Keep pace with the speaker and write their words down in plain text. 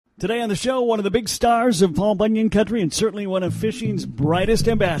Today on the show, one of the big stars of Paul Bunyan Country and certainly one of fishing's brightest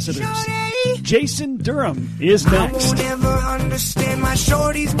ambassadors. Jason Durham is next. I won't ever understand my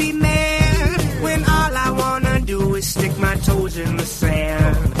shorties be mad when all I wanna do is stick my toes in the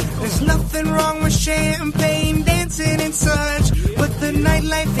sand. There's nothing wrong with champagne, dancing and such, but the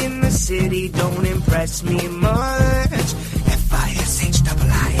nightlife in the city don't impress me much. F-I-S-H-I-I-N,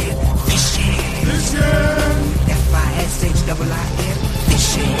 fishing. F-I-S-H-I-I-N,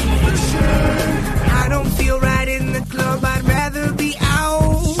 fishing. I don't feel right in the club, I'd rather be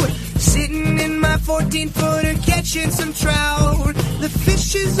out, sitting in my 14-footer catching some trout. The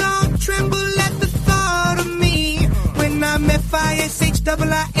fishes all tremble at the thought of me when I'm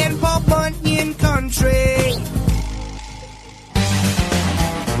F-I-S-H-I-I-N, Paul Bunyan Country.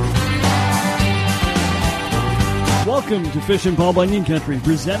 Welcome to Fishin' Paul Bunyan Country,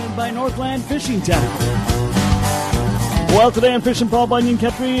 presented by Northland Fishing Town. Well, today on Fishin' Paul Bunyan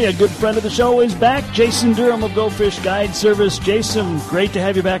Country, a good friend of the show is back, Jason Durham of Go Fish Guide Service. Jason, great to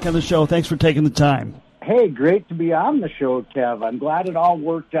have you back on the show. Thanks for taking the time. Hey, great to be on the show, Kev. I'm glad it all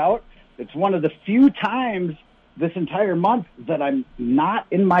worked out. It's one of the few times this entire month that I'm not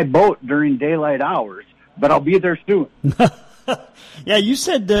in my boat during daylight hours, but I'll be there soon. Yeah, you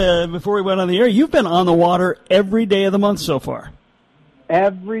said before we went on the air, you've been on the water every day of the month so far.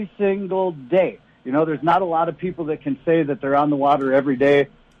 Every single day. You know, there's not a lot of people that can say that they're on the water every day.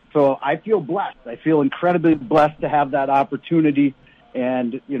 So I feel blessed. I feel incredibly blessed to have that opportunity.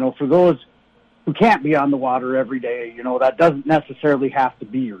 And, you know, for those who can't be on the water every day, you know, that doesn't necessarily have to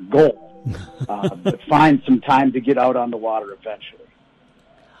be your goal. But find some time to get out on the water eventually.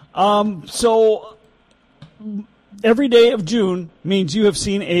 So every day of June means you have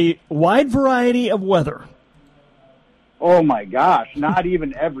seen a wide variety of weather. Oh, my gosh, not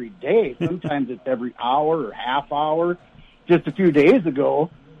even every day. Sometimes it's every hour or half hour. Just a few days ago,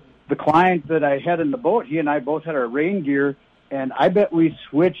 the client that I had in the boat, he and I both had our rain gear, and I bet we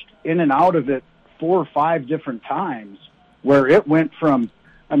switched in and out of it 4 or 5 different times, where it went from,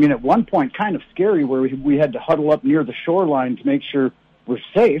 I mean, at one point kind of scary, where we had to huddle up near the shoreline to make sure we're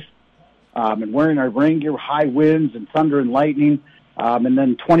safe, and wearing our rain gear, high winds and thunder and lightning, and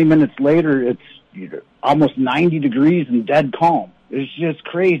then 20 minutes later, it's almost 90 degrees and dead calm. It's just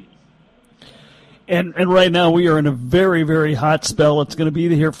crazy. And right now we are in a very, very hot spell. It's going to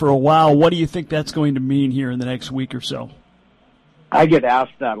be here for a while. What do you think that's going to mean here in the next week or so? I get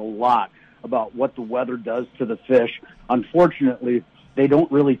asked that a lot about what the weather does to the fish. Unfortunately, they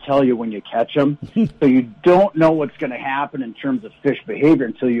don't really tell you when you catch them. So you don't know what's going to happen in terms of fish behavior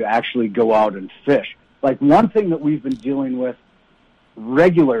until you actually go out and fish. Like one thing that we've been dealing with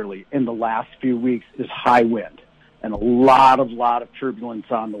regularly in the last few weeks is high wind and a lot of turbulence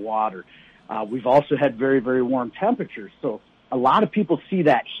on the water. We've also had very, very warm temperatures. So a lot of people see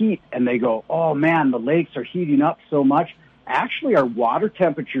that heat and they go, oh man, the lakes are heating up so much. Actually, our water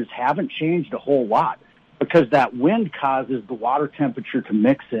temperatures haven't changed a whole lot because that wind causes the water temperature to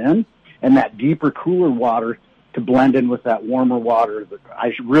mix in and that deeper, cooler water to blend in with that warmer water.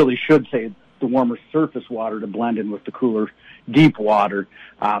 I really should say the warmer surface water to blend in with the cooler deep water.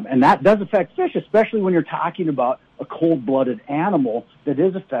 And that does affect fish, especially when you're talking about a cold-blooded animal that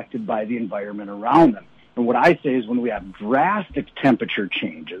is affected by the environment around them. And what I say is when we have drastic temperature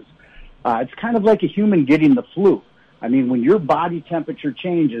changes, it's kind of like a human getting the flu. I mean, when your body temperature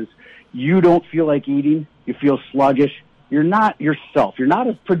changes, you don't feel like eating, you feel sluggish, you're not yourself, you're not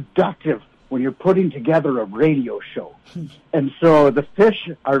as productive when you're putting together a radio show. And so the fish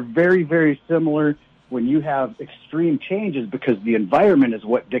are very, very similar when you have extreme changes because the environment is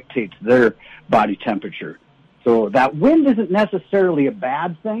what dictates their body temperature. So that wind isn't necessarily a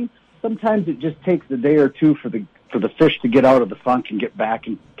bad thing. Sometimes it just takes a day or two for the fish to get out of the funk and get back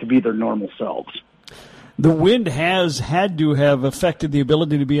and to be their normal selves. The wind has had to have affected the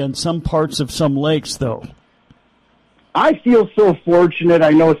ability to be on some parts of some lakes, though. I feel so fortunate. I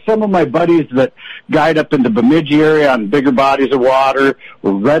know some of my buddies that guide up in the Bemidji area on bigger bodies of water,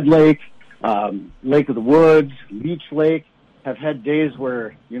 or Red Lake, Lake of the Woods, Leech Lake, have had days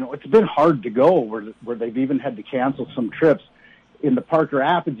where, you know, it's been hard to go, where they've even had to cancel some trips. In the Parker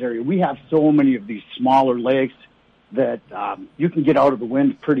Rapids area, we have so many of these smaller lakes that you can get out of the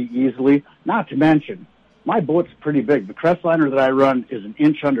wind pretty easily. Not to mention, my boat's pretty big. The Crestliner that I run is an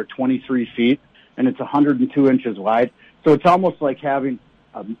inch under 23 feet, and it's 102 inches wide. So it's almost like having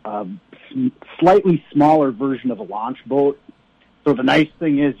a slightly smaller version of a launch boat. So the nice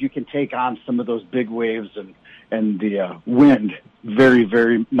thing is you can take on some of those big waves and the wind very,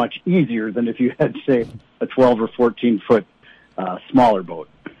 very much easier than if you had, say, a 12 or 14-foot smaller boat.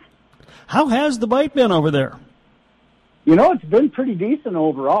 How has the bite been over there? It's been pretty decent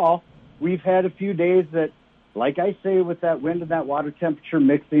overall. We've had a few days that, like I say, with that wind and that water temperature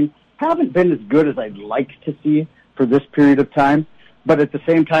mixing, haven't been as good as I'd like to see for this period of time. But at the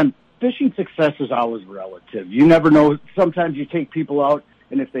same time, fishing success is always relative. You never know. Sometimes you take people out,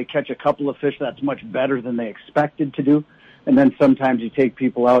 and if they catch a couple of fish, that's much better than they expected to do. And then sometimes you take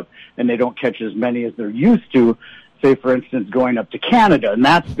people out, and they don't catch as many as they're used to, say, for instance, going up to Canada. And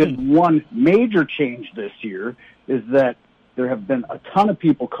that's been one major change this year, is that there have been a ton of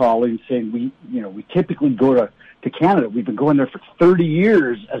people calling saying, we typically go to Canada. We've been going there for 30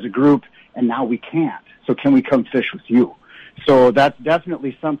 years as a group, and now we can't. So can we come fish with you? So that's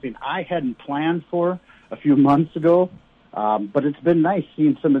definitely something I hadn't planned for a few months ago. But it's been nice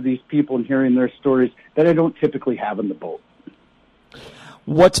seeing some of these people and hearing their stories that I don't typically have in the boat.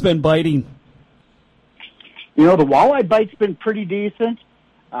 What's been biting? The walleye bite's been pretty decent.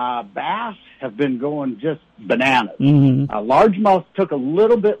 Bass have been going just bananas. Mm-hmm. Largemouth took a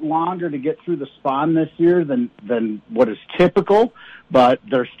little bit longer to get through the spawn this year than what is typical, but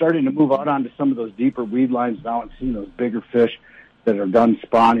they're starting to move out onto some of those deeper weed lines now and seeing those bigger fish that are done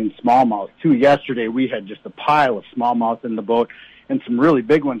spawning. Smallmouth, too. Yesterday we had just a pile of smallmouth in the boat and some really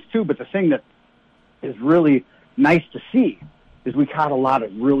big ones, too. But the thing that is really nice to see is we caught a lot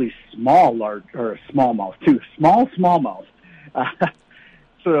of really smallmouth, too. Smallmouth.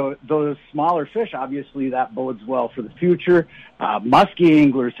 So those smaller fish, obviously, that bodes well for the future. Muskie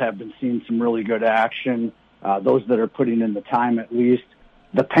anglers have been seeing some really good action, those that are putting in the time at least.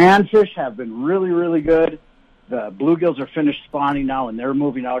 The panfish have been really, really good. The bluegills are finished spawning now, and they're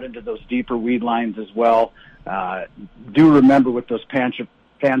moving out into those deeper weed lines as well. Do remember with those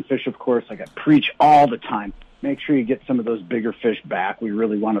panfish, of course, like I preach all the time, make sure you get some of those bigger fish back. We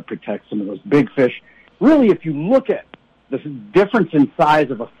really want to protect some of those big fish. Really, if you look at the difference in size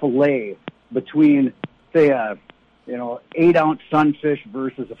of a fillet between, say, a 8-ounce sunfish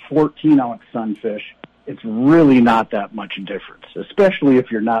versus a 14-ounce sunfish, it's really not that much difference, especially if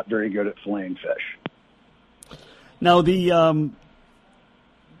you're not very good at filleting fish. Now, the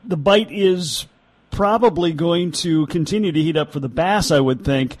bite is probably going to continue to heat up for the bass, I would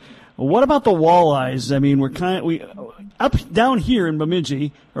think. What about the walleyes? I mean, down here in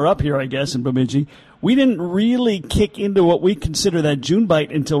Bemidji, or up here, I guess, in Bemidji, we didn't really kick into what we consider that June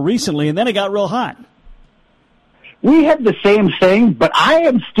bite until recently, and then it got real hot. We had the same thing, but I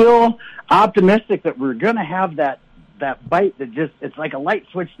am still optimistic that we're going to have that bite that just, it's like a light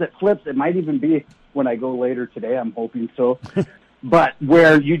switch that flips. It might even be when I go later today. I'm hoping so. But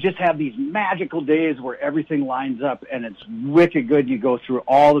where you just have these magical days where everything lines up and it's wicked good. You go through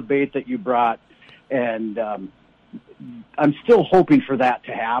all the bait that you brought, and I'm still hoping for that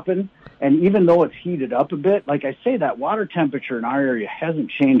to happen. And even though it's heated up a bit, like I say, that water temperature in our area hasn't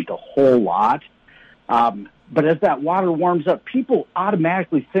changed a whole lot. But as that water warms up, people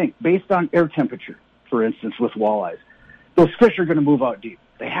automatically think, based on air temperature, for instance, with walleyes, those fish are going to move out deep.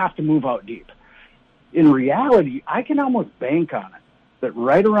 They have to move out deep. In reality, I can almost bank on it that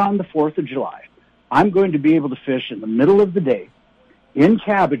right around the 4th of July, I'm going to be able to fish in the middle of the day in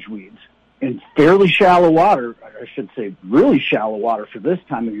cabbage weeds in fairly shallow water. I should say really shallow water for this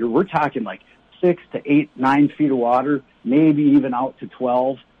time of year. We're talking like 6 to 8, 9 feet of water, maybe even out to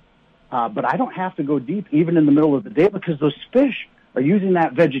 12. But I don't have to go deep even in the middle of the day because those fish are using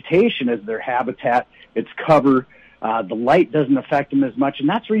that vegetation as their habitat, its cover. The light doesn't affect them as much, and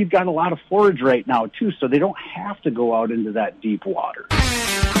that's where you've got a lot of forage right now, too, so they don't have to go out into that deep water.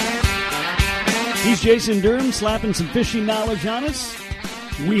 He's Jason Durham, slapping some fishing knowledge on us.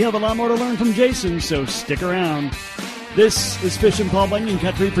 We have a lot more to learn from Jason, so stick around. This is Fishin' Paul Bunyan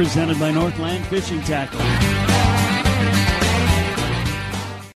Country, presented by Northland Fishing Tackle.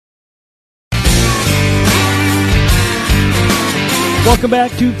 Welcome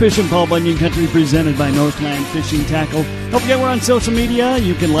back to Fishin' Paul Bunyan Country, presented by Northland Fishing Tackle. Don't forget we're on social media.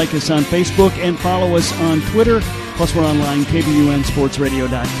 You can like us on Facebook and follow us on Twitter. Plus, we're online,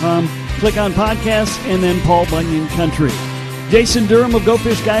 KBUNSportsRadio.com. Click on podcasts and then Paul Bunyan Country. Jason Durham of Go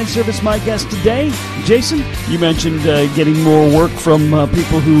Fish Guide Service, my guest today. Jason, you mentioned getting more work from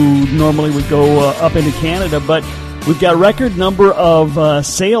people who normally would go up into Canada, but we've got a record number of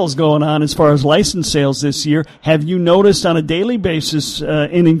sales going on as far as license sales this year. Have you noticed on a daily basis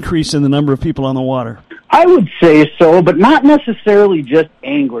an increase in the number of people on the water? I would say so, but not necessarily just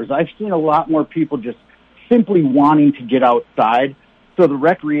anglers. I've seen a lot more people just simply wanting to get outside. So the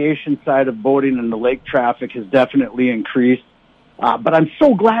recreation side of boating and the lake traffic has definitely increased. But I'm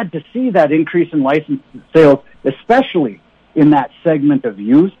so glad to see that increase in license sales, especially in that segment of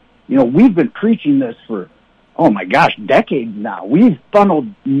youth. You know, we've been preaching this for, decades now. We've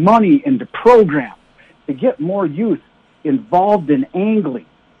funneled money into programs to get more youth involved in angling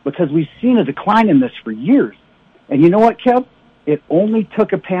because we've seen a decline in this for years. And you know what, Kev? It only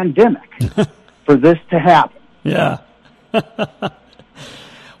took a pandemic for this to happen. Yeah.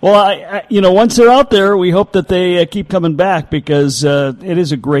 Well, once they're out there, we hope that they keep coming back because it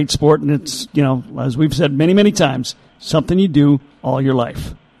is a great sport, and it's, as we've said many, many times, something you do all your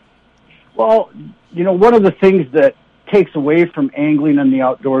life. Well, one of the things that takes away from angling in the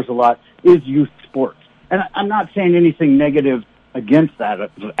outdoors a lot is youth sports. And I'm not saying anything negative against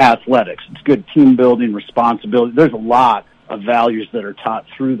that, athletics. It's good team building, responsibility. There's a lot of values that are taught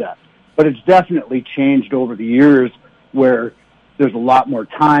through that. But it's definitely changed over the years where there's a lot more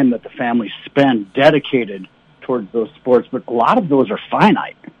time that the families spend dedicated towards those sports. But a lot of those are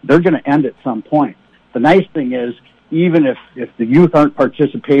finite. They're going to end at some point. The nice thing is, even if the youth aren't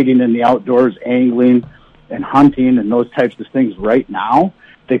participating in the outdoors, angling and hunting and those types of things right now,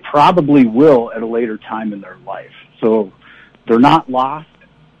 they probably will at a later time in their life. So they're not lost.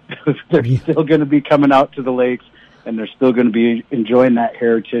 They're still going to be coming out to the lakes, and they're still going to be enjoying that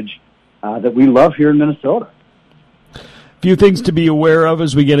heritage that we love here in Minnesota. Few things to be aware of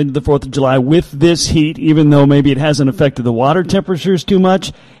as we get into the 4th of July with this heat, even though maybe it hasn't affected the water temperatures too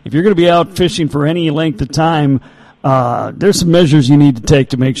much. If you're going to be out fishing for any length of time, there's some measures you need to take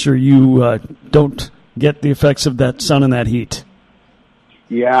to make sure you don't get the effects of that sun and that heat.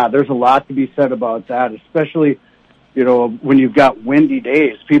 Yeah, there's a lot to be said about that, especially, when you've got windy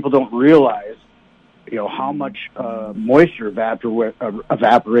days. People don't realize, how much moisture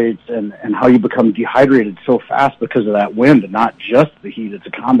evaporates and how you become dehydrated so fast because of that wind, and not just the heat. It's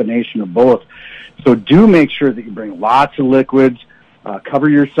a combination of both. So do make sure that you bring lots of liquids, cover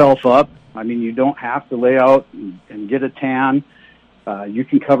yourself up. I mean, you don't have to lay out and get a tan. You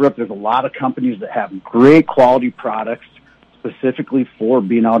can cover up. There's a lot of companies that have great quality products specifically for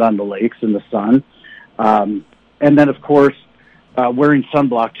being out on the lakes in the sun. And then, of course, wearing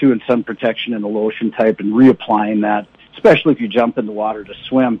sunblock, too, and sun protection in a lotion type and reapplying that, especially if you jump in the water to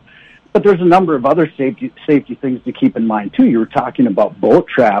swim. But there's a number of other safety things to keep in mind, too. You were talking about boat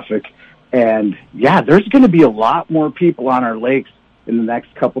traffic. And, yeah, there's going to be a lot more people on our lakes in the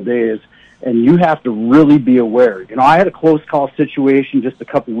next couple days, and you have to really be aware. I had a close call situation just a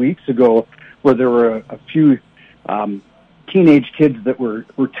couple weeks ago where there were a few teenage kids that were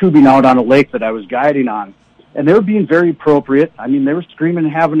tubing out on a lake that I was guiding on, and they were being very appropriate. I mean, they were screaming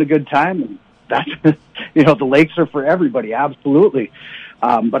and having a good time, and that's, the lakes are for everybody, absolutely.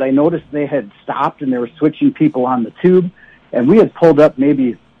 But I noticed they had stopped and they were switching people on the tube, and we had pulled up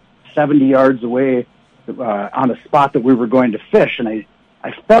maybe 70 yards away on a spot that we were going to fish, and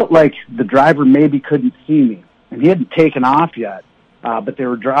I felt like the driver maybe couldn't see me, and he hadn't taken off yet, but they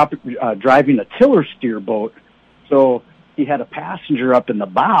were driving a tiller steer boat, so he had a passenger up in the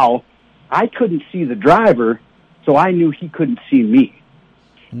bow. I couldn't see the driver, so I knew he couldn't see me.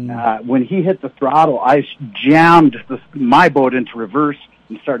 When he hit the throttle, I jammed my boat into reverse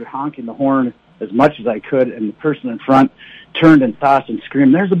and started honking the horn as much as I could, and the person in front turned and saw us and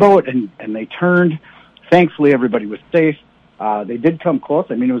screamed, "There's a boat!" And they turned. Thankfully, everybody was safe. They did come close.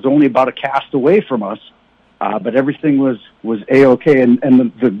 I mean, it was only about a cast away from us, but everything was A-okay.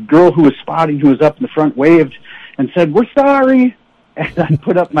 And the girl who was spotting, who was up in the front, waved and said, "We're sorry." And I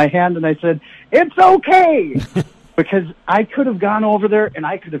put up my hand and I said, "It's okay." Because I could have gone over there and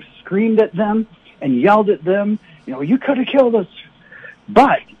I could have screamed at them and yelled at them, "You could have killed us."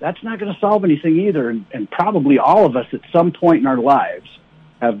 But that's not going to solve anything either. And probably all of us at some point in our lives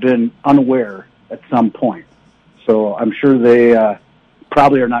have been unaware at some point. So I'm sure they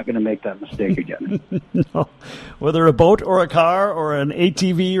probably are not going to make that mistake again. No. Whether a boat or a car or an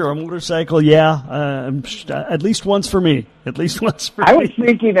ATV or a motorcycle, at least once for me. At least once for me. I was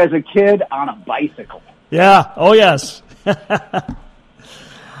thinking as a kid on a bicycle. Yeah. Oh, yes.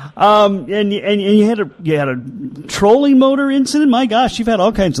 And you had a trolling motor incident? My gosh, you've had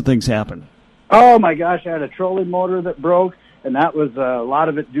all kinds of things happen. Oh, my gosh. I had a trolling motor that broke, and that was a lot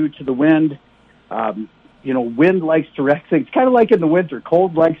of it due to the wind. Wind likes to wreck things. Kind of like in the winter,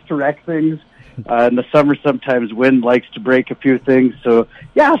 cold likes to wreck things. In the summer, sometimes wind likes to break a few things. So,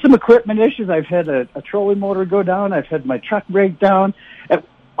 yeah, some equipment issues. I've had a trolling motor go down. I've had my truck break down. And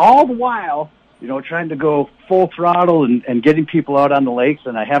all the while, trying to go full throttle and getting people out on the lakes,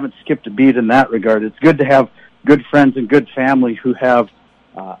 and I haven't skipped a beat in that regard. It's good to have good friends and good family who have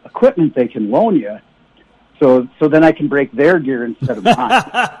equipment they can loan you, so then I can break their gear instead of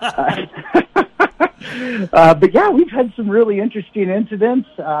mine. But yeah, we've had some really interesting incidents.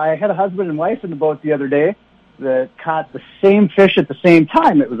 I had a husband and wife in the boat the other day that caught the same fish at the same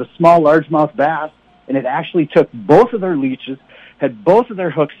time. It was a small largemouth bass, and it actually took both of their leeches, had both of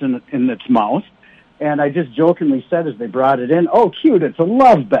their hooks in its mouth, And I just jokingly said as they brought it in, "Oh, cute, it's a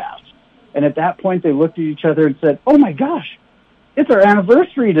love bass." And at that point, they looked at each other and said, "Oh, my gosh, it's our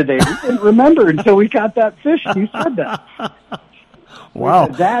anniversary today. We didn't remember until we caught that fish. You said that." Wow.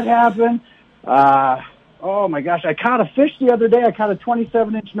 Said, that happened. Oh, my gosh. I caught a fish the other day. I caught a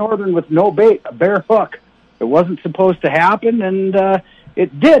 27-inch northern with no bait, a bare hook. It wasn't supposed to happen, and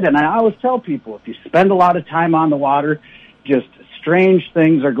it did. And I always tell people, if you spend a lot of time on the water, just strange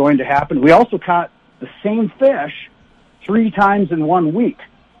things are going to happen. We also caught the same fish 3 times in 1 week.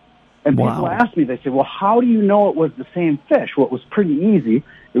 And people ask me, they say, "Well, how do you know it was the same fish?" Well, it was pretty easy.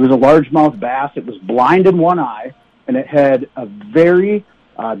 It was a largemouth bass. It was blind in one eye, and it had a very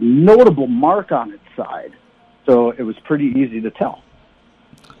notable mark on its side. So it was pretty easy to tell.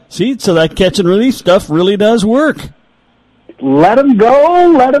 See, so that catch and release stuff really does work. Let them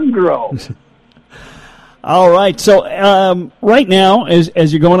go, let them grow. All right. So right now,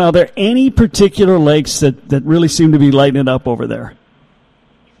 as you're going out there, any particular lakes that really seem to be lighting it up over there?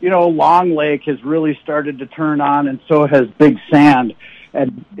 Long Lake has really started to turn on, and so has Big Sand.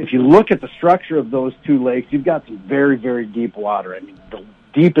 And if you look at the structure of those 2 lakes, you've got some very, very deep water. I mean, the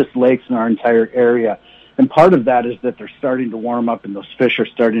deepest lakes in our entire area. And part of that is that they're starting to warm up, and those fish are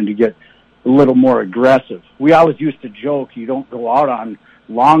starting to get a little more aggressive. We always used to joke, you don't go out on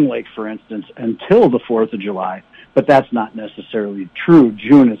Long Lake, for instance, until the 4th of July. But that's not necessarily true.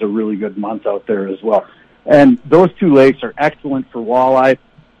 June is a really good month out there as well. And those 2 lakes are excellent for walleye.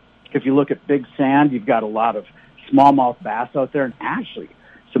 If you look at Big Sand, you've got a lot of smallmouth bass out there, and actually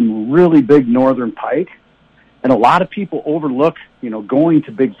some really big northern pike. And a lot of people overlook, going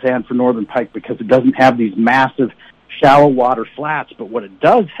to Big Sand for northern pike because it doesn't have these massive shallow water flats. But what it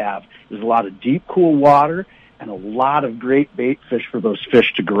does have is a lot of deep, cool water and a lot of great bait fish for those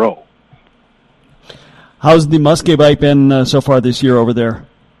fish to grow. How's the muskie bite been so far this year over there?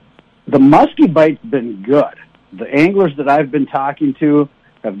 The muskie bite's been good. The anglers that I've been talking to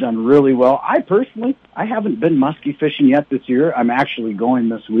have done really well. I haven't been muskie fishing yet this year. I'm actually going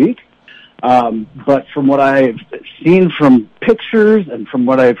this week. But from what I've seen from pictures and from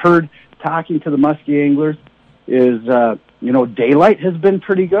what I've heard talking to the muskie anglers is, daylight has been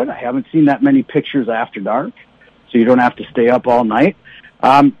pretty good. I haven't seen that many pictures after dark, so you don't have to stay up all night.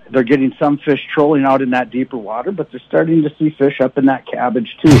 They're getting some fish trolling out in that deeper water, but they're starting to see fish up in that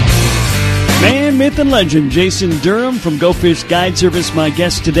cabbage too. Man, myth, and legend, Jason Durham from Go Fish Guide Service, my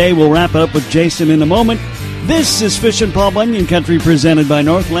guest today. We'll wrap it up with Jason in a moment. This is Fishin' Paul Bunyan Country, presented by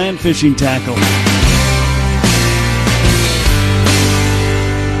Northland Fishing Tackle.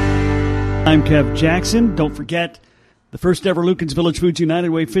 I'm Kev Jackson. Don't forget, the first ever Lucan's Village Foods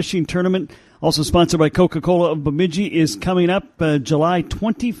United Way Fishing Tournament, also sponsored by Coca-Cola of Bemidji, is coming up July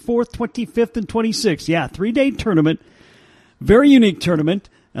 24th, 25th, and 26th. Yeah, 3-day tournament. Very unique tournament.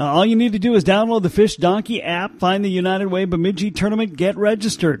 All you need to do is download the Fish Donkey app, find the United Way Bemidji tournament, get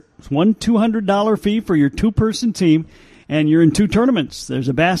registered. It's one $200 fee for your 2-person team, and you're in 2 tournaments. There's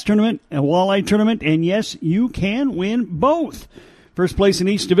a bass tournament, a walleye tournament, and yes, you can win both. First place in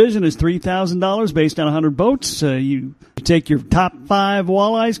each division is $3,000 based on 100 boats. You take your top 5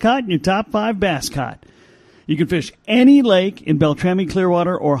 walleyes caught and your top 5 bass caught. You can fish any lake in Beltrami,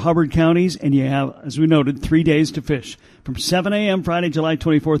 Clearwater, or Hubbard counties, and you have, as we noted, 3 days to fish. From 7 a.m. Friday, July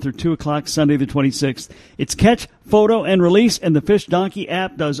 24th through 2 o'clock Sunday the 26th. It's catch, photo, and release, and the Fish Donkey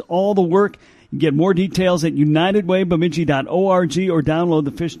app does all the work. You can get more details at unitedwaybemidji.org or download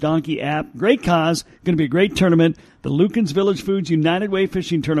the Fish Donkey app. Great cause. Going to be a great tournament. The Lucan's Village Foods United Way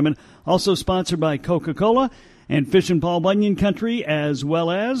Fishing Tournament, also sponsored by Coca-Cola and Fishin' Paul Bunyan Country, as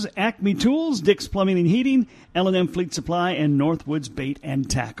well as Acme Tools, Dick's Plumbing and Heating, L&M Fleet Supply, and Northwoods Bait and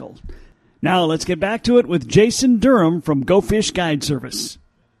Tackle. Now let's get back to it with Jason Durham from Go Fish Guide Service.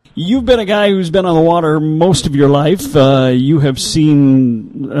 You've been a guy who's been on the water most of your life. You have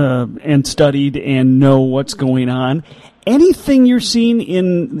seen and studied and know what's going on. Anything you're seeing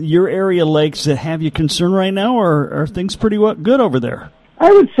in your area lakes that have you concerned right now, or are things pretty good over there?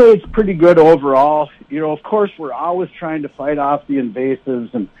 I would say it's pretty good overall. Of course, we're always trying to fight off the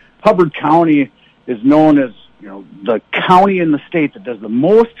invasives, and Hubbard County is known as, the county in the state that does the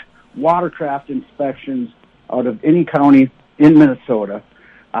most watercraft inspections out of any county in Minnesota.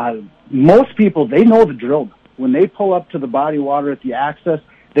 Most people, they know the drill. When they pull up to the body water at the access,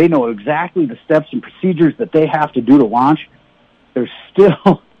 they know exactly the steps and procedures that they have to do to launch. There's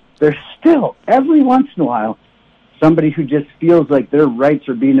still, every once in a while, somebody who just feels like their rights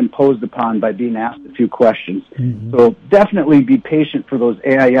are being imposed upon by being asked a few questions. Mm-hmm. So definitely be patient for those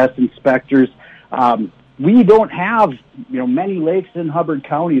AIS inspectors. We don't have, many lakes in Hubbard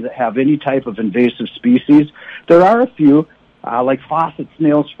County that have any type of invasive species. There are a few, like faucet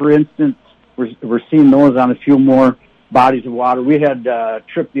snails, for instance, we're seeing those on a few more bodies of water. We had a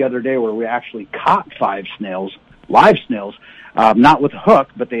trip the other day where we actually caught 5 snails, live snails, not with a hook,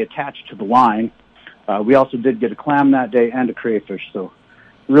 but they attached to the line. We also did get a clam that day and a crayfish, so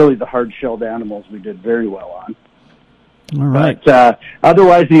really the hard-shelled animals we did very well on. All right. But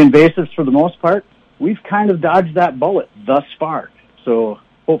otherwise, the invasives, for the most part, we've kind of dodged that bullet thus far. So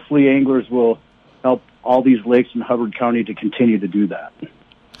hopefully anglers will help all these lakes in Hubbard County to continue to do that.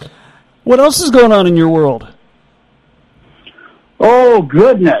 What else is going on in your world? Oh,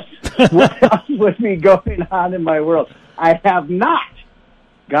 goodness. What else would be going on in my world? I have not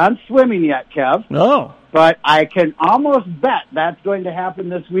gone swimming yet, Kev. Oh. But I can almost bet that's going to happen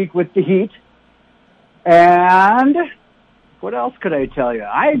this week with the heat. And what else could I tell you?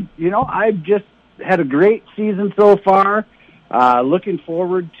 I've just had a great season so far. Looking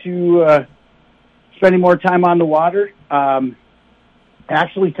forward to spending more time on the water.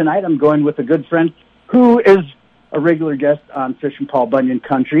 Actually, tonight I'm going with a good friend who is a regular guest on Fishing Paul Bunyan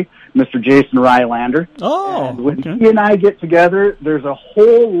Country, Mr. Jason Rylander. Oh, and when he and I get together, there's a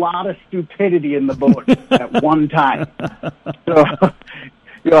whole lot of stupidity in the boat at one time. So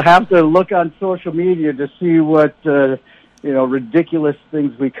you'll have to look on social media to see what ridiculous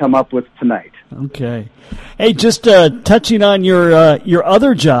things we come up with tonight. Okay. Hey, just touching on your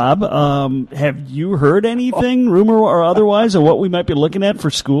other job, have you heard anything, rumor or otherwise, of what we might be looking at for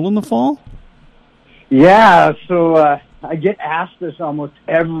school in the fall? Yeah, so I get asked this almost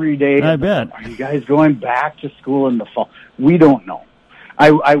every day. I bet. Are you guys going back to school in the fall? We don't know.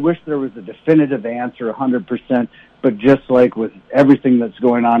 I wish there was a definitive answer 100%, but just like with everything that's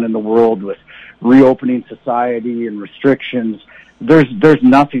going on in the world with reopening society and restrictions, there's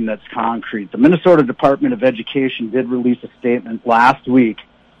nothing that's concrete. The Minnesota Department of Education did release a statement last week,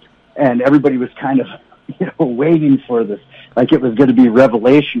 and everybody was kind of waiting for this, like it was going to be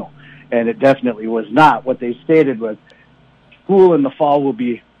revelational. And it definitely was not. What they stated was school in the fall will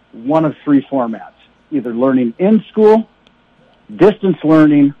be one of 3 formats, either learning in school, distance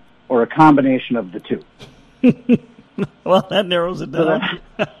learning, or a combination of the 2. Well, that narrows it down.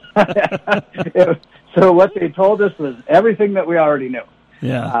 So what they told us was everything that we already knew.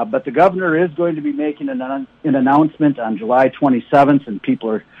 Yeah. But the governor is going to be making an announcement on July 27th, and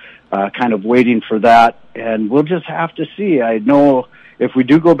people are kind of waiting for that. And we'll just have to see. I know if we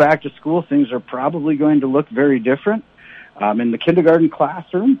do go back to school, things are probably going to look very different. In the kindergarten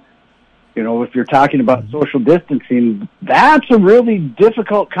classroom, if you're talking about social distancing, that's a really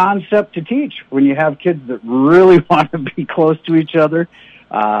difficult concept to teach when you have kids that really want to be close to each other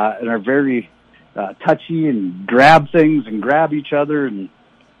and are very touchy and grab things and grab each other. And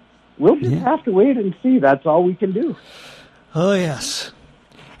we'll just have to wait and see. That's all we can do. Oh, yes.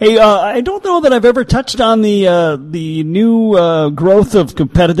 Hey, I don't know that I've ever touched on the new growth of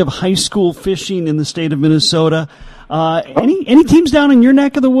competitive high school fishing in the state of Minnesota. Any teams down in your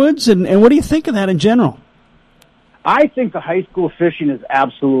neck of the woods, and what do you think of that in general? I think the high school fishing is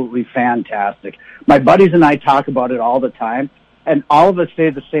absolutely fantastic. My buddies and I talk about it all the time, and all of us say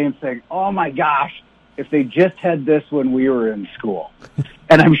the same thing. Oh, my gosh, if they just had this when we were in school.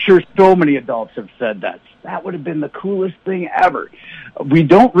 And I'm sure so many adults have said that. That would have been the coolest thing ever. We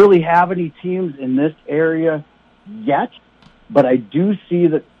don't really have any teams in this area yet, but I do see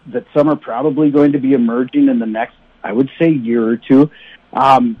that some are probably going to be emerging in the next, I would say, year or two.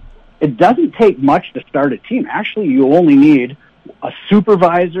 It doesn't take much to start a team. Actually, you only need a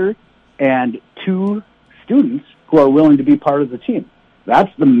supervisor and 2 students who are willing to be part of the team.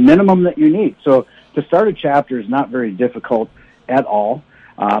 That's the minimum that you need. So to start a chapter is not very difficult at all.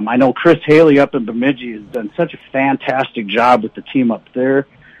 I know Chris Haley up in Bemidji has done such a fantastic job with the team up there,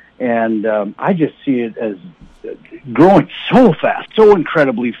 and I just see it as growing so fast, so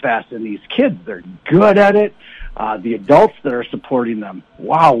incredibly fast, and these kids, they're good at it. The adults that are supporting them,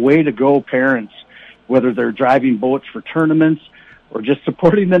 wow, way to go, parents, whether they're driving boats for tournaments or just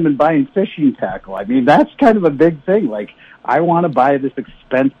supporting them and buying fishing tackle. I mean, that's kind of a big thing. Like, I want to buy this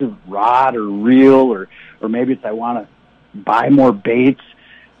expensive rod or reel, or maybe it's I want to buy more baits.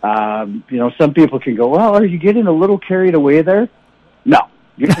 Some people can go, well, are you getting a little carried away there? No,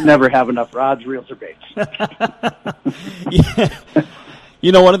 you can never have enough rods, reels, or baits.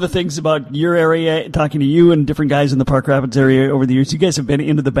 Yeah. One of the things about your area, talking to you and different guys in the Park Rapids area over the years, you guys have been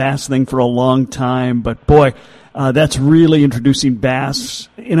into the bass thing for a long time, but boy, that's really introducing bass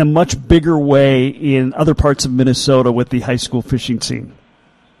in a much bigger way in other parts of Minnesota with the high school fishing scene.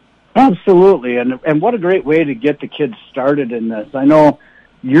 Absolutely, and what a great way to get the kids started in this. I know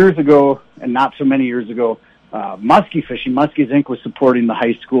years ago, and not so many years ago, Muskie Fishing, Muskie's Inc. was supporting the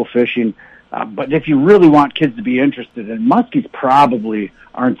high school fishing But if you really want kids to be interested, and muskies probably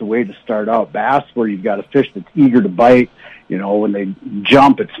aren't the way to start out. Bass, where you've got a fish that's eager to bite, when they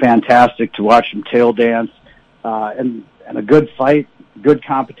jump, it's fantastic to watch them tail dance, and a good fight, good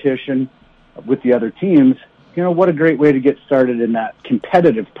competition with the other teams. What a great way to get started in that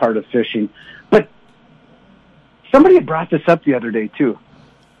competitive part of fishing. But somebody had brought this up the other day too.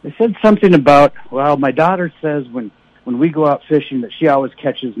 They said something about, well, my daughter says when we go out fishing that she always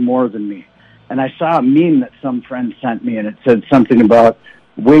catches more than me. And I saw a meme that some friend sent me, and it said something about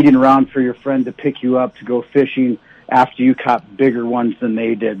waiting around for your friend to pick you up to go fishing after you caught bigger ones than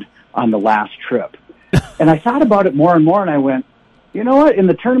they did on the last trip. And I thought about it more and more, and I went, you know what? In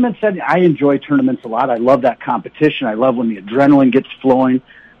the tournament setting, I enjoy tournaments a lot. I love that competition. I love when the adrenaline gets flowing.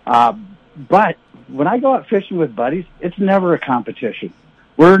 But when I go out fishing with buddies, it's never a competition.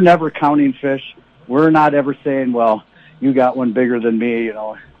 We're never counting fish. We're not ever saying, well, you got one bigger than me,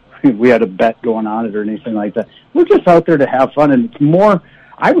 we had a bet going on it or anything like that. We're just out there to have fun, and it's more,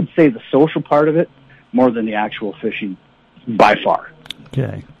 I would say, the social part of it more than the actual fishing by far.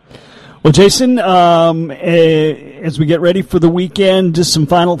 Okay. Well, Jason, as we get ready for the weekend, just some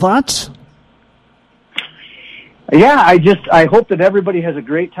final thoughts? Yeah, I hope that everybody has a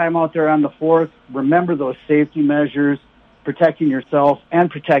great time out there on the 4th. Remember those safety measures, protecting yourself and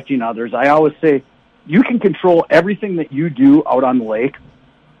protecting others. I always say you can control everything that you do out on the lake,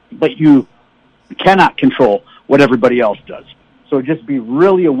 but you cannot control what everybody else does. So just be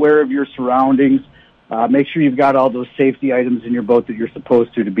really aware of your surroundings. Make sure you've got all those safety items in your boat that you're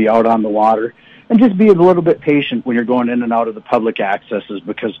supposed to be out on the water. And just be a little bit patient when you're going in and out of the public accesses,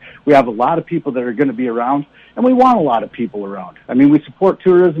 because we have a lot of people that are going to be around, and we want a lot of people around. I mean, we support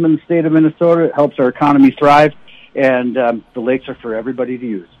tourism in the state of Minnesota. It helps our economy thrive, and the lakes are for everybody to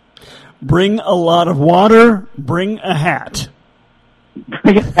use. Bring a lot of water. Bring a hat.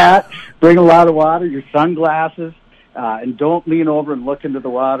 Bring a hat, bring a lot of water, your sunglasses, and don't lean over and look into the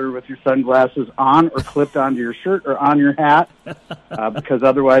water with your sunglasses on or clipped onto your shirt or on your hat, because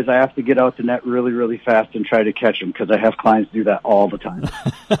otherwise I have to get out the net really, really fast and try to catch them, because I have clients do that all the time.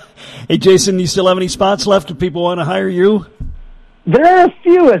 Hey, Jason, you still have any spots left if people want to hire you? There are a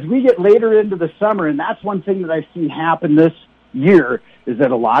few as we get later into the summer, and that's one thing that I've seen happen this year, is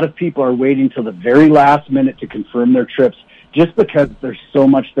that a lot of people are waiting till the very last minute to confirm their trips, just because there's so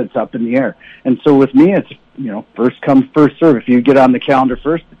much that's up in the air. And so with me, it's, first come, first serve. If you get on the calendar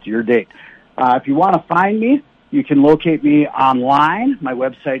first, it's your date. If you want to find me, you can locate me online. My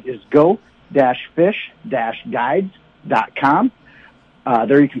website is go-fish-guides.com.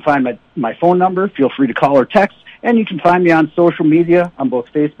 There you can find my phone number. Feel free to call or text. And you can find me on social media on both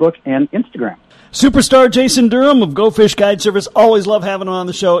Facebook and Instagram. Superstar Jason Durham of Go Fish Guide Service. Always love having him on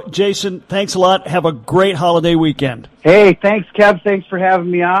the show. Jason, thanks a lot. Have a great holiday weekend. Hey, thanks, Kev. Thanks for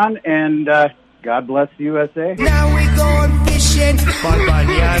having me on, and God bless the USA. Now we're going fishing.